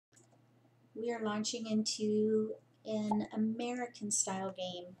we are launching into an American style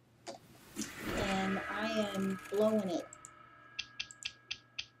game, and I am blowing it.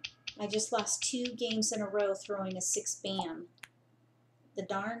 I just lost 2 games in a row throwing a 6 bam. The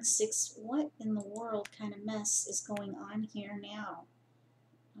darn 6, what in the world kind of mess is going on here now?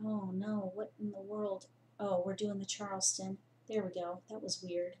 Oh no, what in the world? Oh, we're doing the Charleston. There we go. That was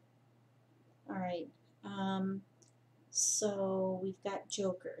weird. Alright, so we've got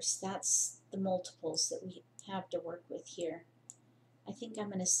jokers. That's the multiples that we have to work with here. I think I'm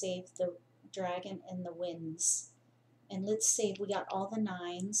going to save the dragon and the winds. And let's save, we got all the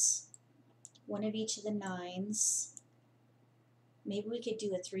 9s. One of each of the 9s. Maybe we could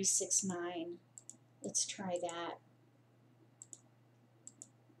do a 3, 6, 9. Let's try that.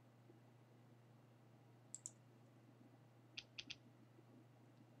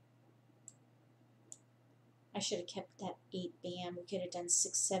 I should have kept that 8 bam. We could have done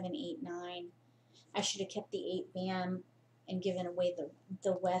 6, 7, 8, 9. I should have kept the 8 bam and given away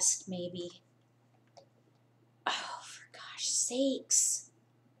the west maybe. Oh, for gosh sakes.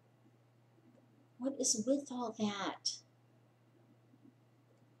 What is with all that?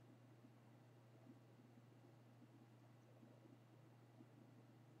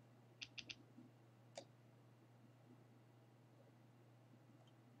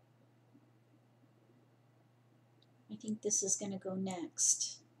 I think this is going to go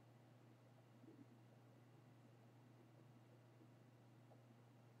next.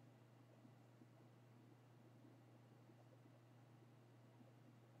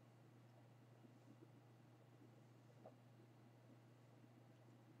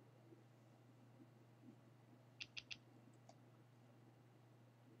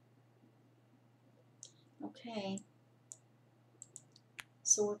 Okay.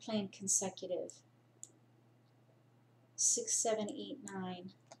 So we're playing consecutive. 6, 7, 8,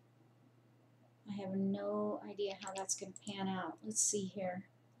 9. I have no idea how that's going to pan out. Let's see here.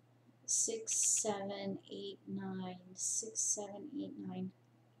 6, 7, 8, 9. 6, 7, 8, 9.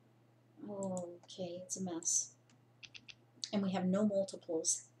 Oh, okay, it's a mess. And we have no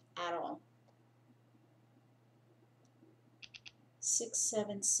multiples at all. 6,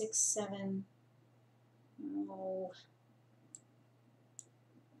 7, 6, 7. Oh.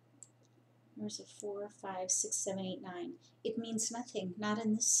 There's a 4, 5, 6, 7, 8, 9. It means nothing. Not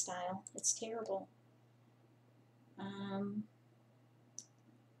in this style. It's terrible. 5,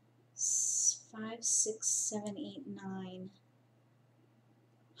 6, 7, 8, 9.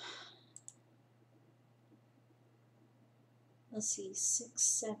 Let's see. 6,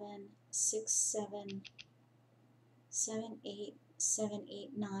 7, 6, 7, 7, 8, 7,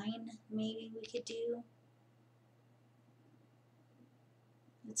 8, 9. Maybe we could do.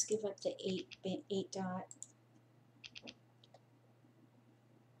 Let's give up the 8 dot.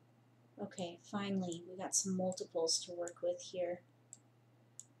 Okay, finally, we got some multiples to work with here.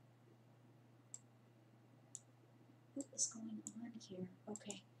 What is going on here?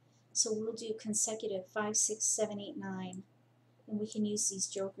 Okay, so we'll do consecutive 5, 6, 7, 8, 9, and we can use these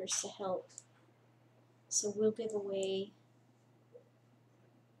jokers to help. So we'll give away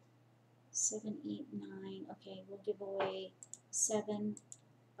 7, 8, 9. Okay, we'll give away 7.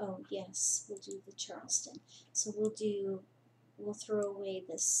 Oh yes, we'll do the Charleston. So we'll throw away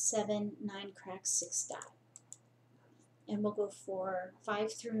the 7, 9 crack 6 dot. And we'll go for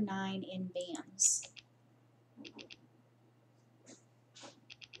 5 through 9 in bams.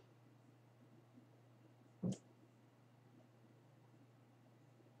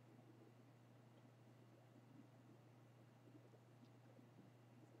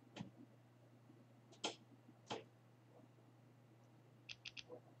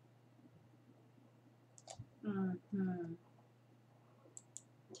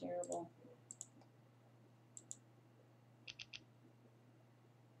 Terrible.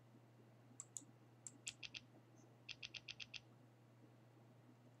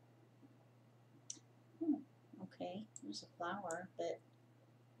 Okay, there's a flower, but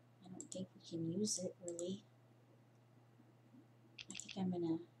I don't think we can use it really. I think I'm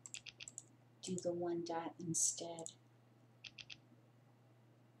gonna do the 1 dot instead.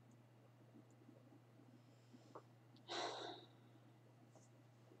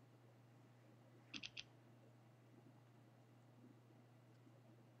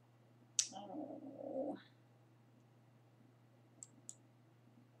 Oh.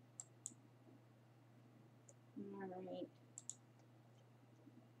 Alright.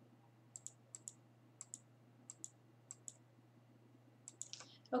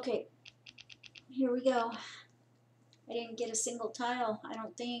 Okay, here we go. I didn't get a single tile, I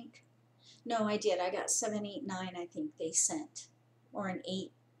don't think. No, I did. I got 7, 8, 9, I think they sent. Or an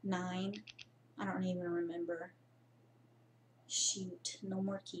 8. 9. I don't even remember. Shoot, no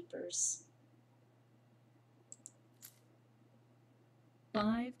more keepers.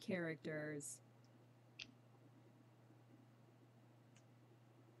 5 characters.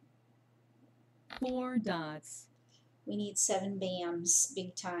 4 dots. We need 7 bams,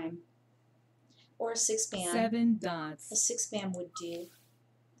 big time. Or a 6 bam. 7 dots. A 6 bam would do.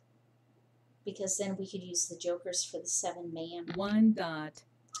 Because then we could use the jokers for the 7 bam. 1 dot.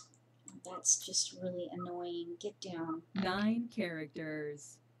 That's just really annoying. Get down. 9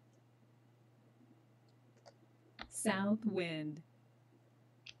 characters. South wind.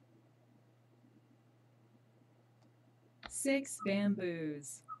 6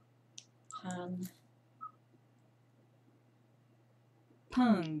 bamboos. Hung.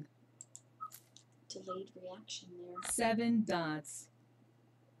 Pung. Delayed reaction there. 7 dots.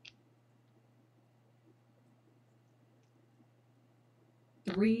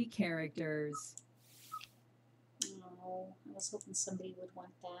 3 characters. Oh, I was hoping somebody would want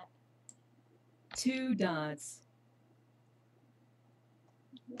that. 2 dots.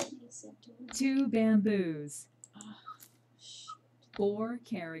 What is it doing? 2 bamboos. Oh, shoot. 4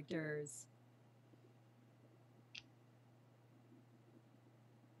 characters.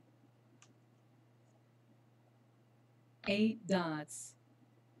 8 dots.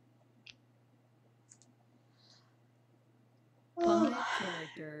 5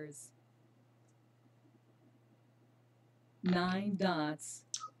 characters. 9 dots.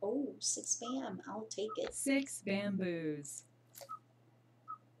 Oh, 6 bam. I'll take it. 6 bamboos.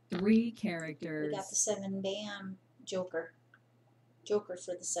 3 characters. We got the 7 bam joker. Joker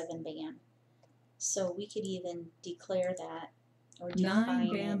for the 7 bam. So we could even declare that or 9 define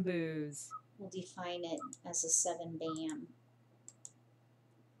it. bamboos. We'll define it as a 7 bam.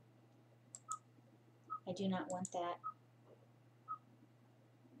 I do not want that.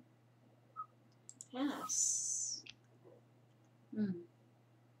 Pass. 9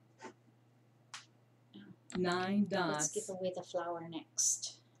 Let's dots. give away the flower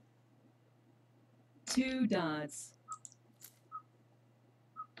next. 2 dots.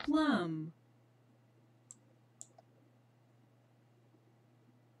 Plum.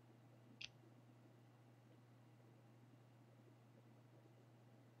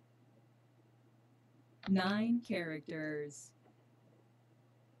 9 characters.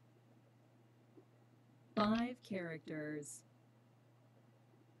 5 characters.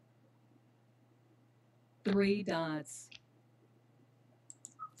 3 dots.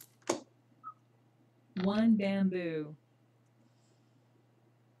 1 bamboo.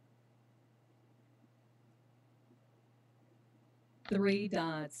 3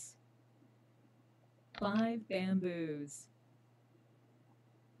 dots. 5 bamboos.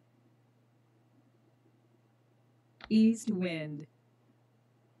 East wind.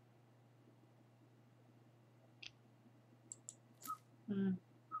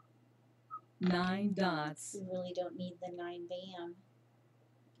 9 dots. We really don't need the 9 bam.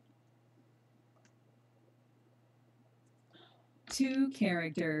 2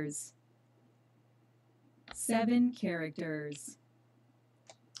 characters. 7 characters.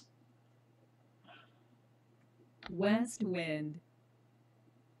 West wind.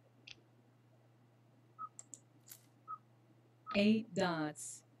 8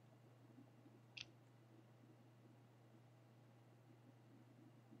 dots.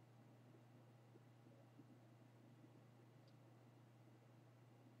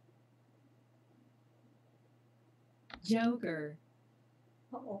 'Joker.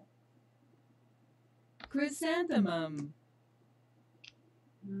 Uh-oh. Chrysanthemum.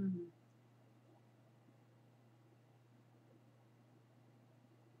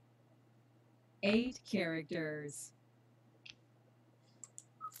 8 characters.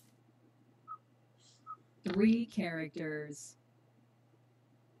 3 characters.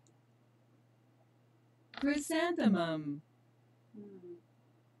 Chrysanthemum.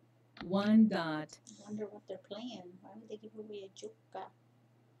 1 dot. I wonder what they're playing. Why would they give away a joker?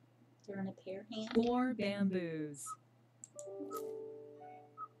 They're in a pair hand. 4 bamboos.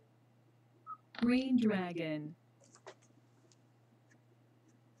 Green dragon.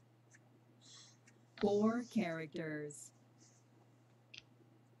 4 characters.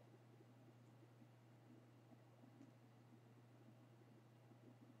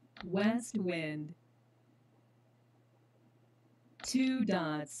 West wind. 2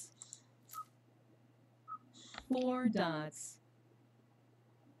 dots. 4 dots.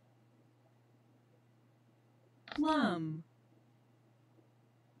 Plum.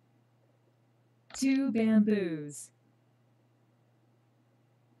 2 bamboos.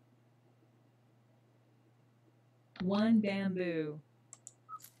 1 bamboo.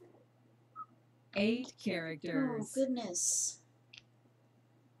 8 Oh, characters. goodness.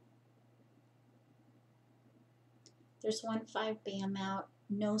 There's 1 5 bam out.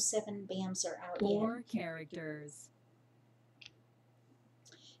 No 7 bams are out 4 characters.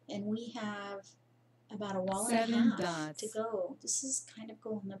 yet. And we have about a wall 7 and a half to dots. go. This is kind of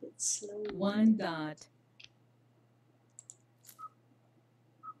going a bit slow. 1 dot.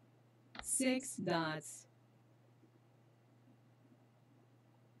 6 dots.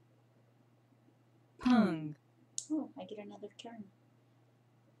 Pung. Oh, I get another turn.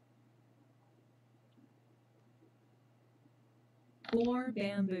 Four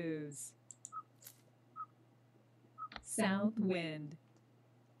bamboos. South wind.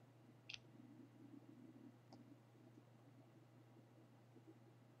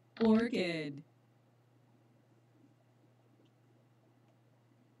 Orchid.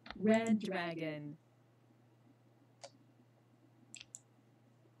 Red dragon.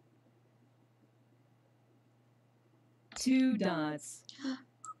 Two dots.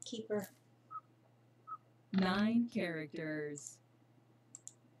 Keeper. 9 characters.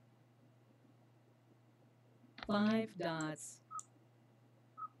 5 dots.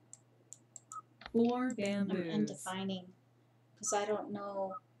 4 I'm bamboos. undefining because I don't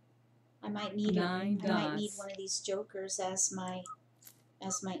know. I might need 9 I might need dots. one of these jokers as my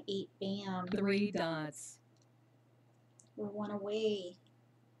 8 bam. 3 dots. We're 1 away.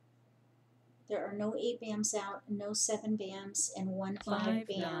 There are no 8 bams out, no 7 bams, and 1 5 5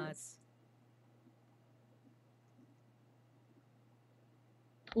 bam. dots.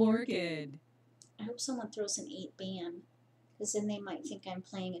 Orchid. I hope someone throws an 8 bam, because then they might think I'm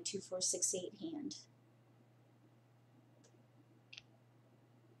playing a 2 4 6 8 hand.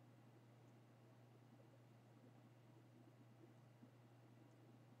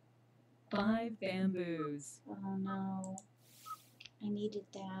 Five bamboos. Oh no, I needed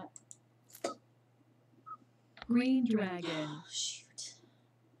that. Green dragon. Oh shoot.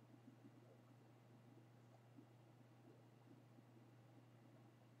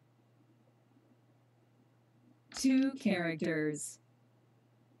 Two characters.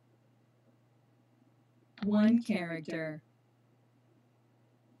 1 character.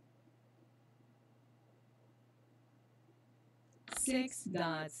 6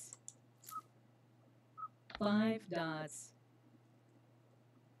 dots. 5 dots.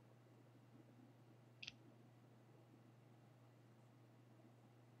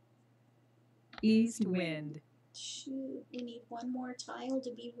 East wind. Shoot, we need 1 more tile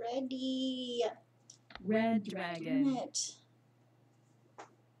to be ready. Red Darn dragon. it.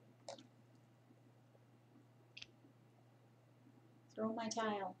 Throw my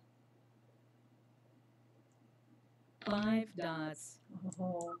tile. 5 dots.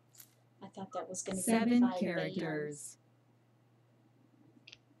 Oh, I thought that was going to be 7 5 characters.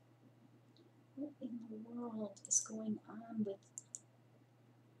 bam. What in the world is going on with...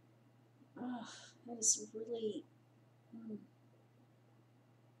 Oh, that is really...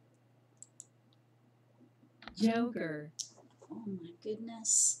 Joker. Oh my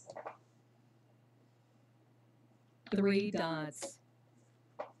goodness. 3 dots.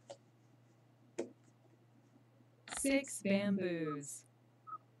 6 bamboos.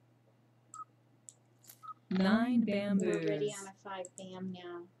 9 bamboos. We're ready on a 5 bam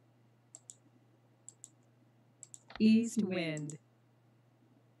now. East wind.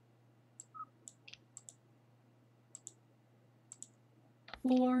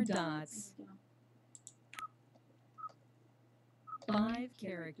 4 dots. There we go. 5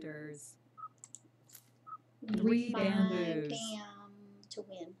 characters. We need 3 5 bamboos. bam to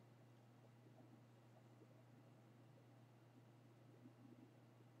win.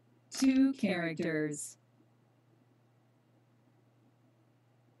 Two characters.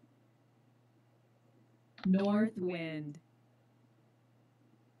 North wind.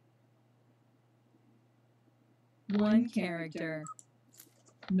 1 character.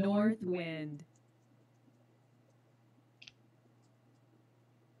 North wind.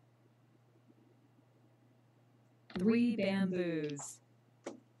 Three bamboos.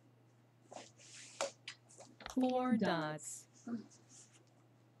 4 dots.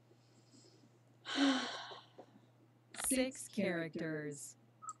 6 characters.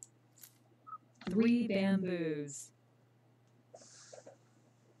 3 bamboos.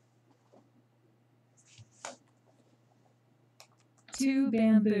 Two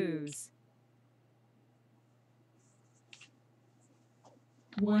bamboos.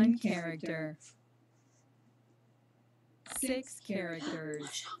 1 character. 6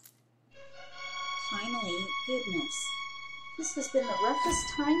 characters. Finally, goodness. This has been the roughest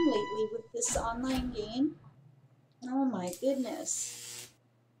time lately with this online game. Oh my goodness.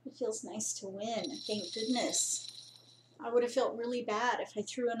 It feels nice to win, thank goodness. I would have felt really bad if I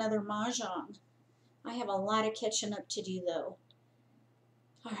threw another Mahjong. I have a lot of catching up to do though.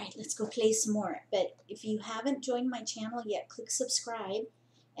 All right, let's go play some more. But if you haven't joined my channel yet, click subscribe.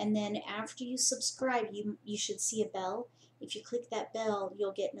 And then after you subscribe, you should see a bell. If you click that bell,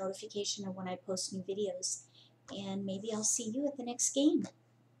 you'll get notification of when I post new videos. And maybe I'll see you at the next game.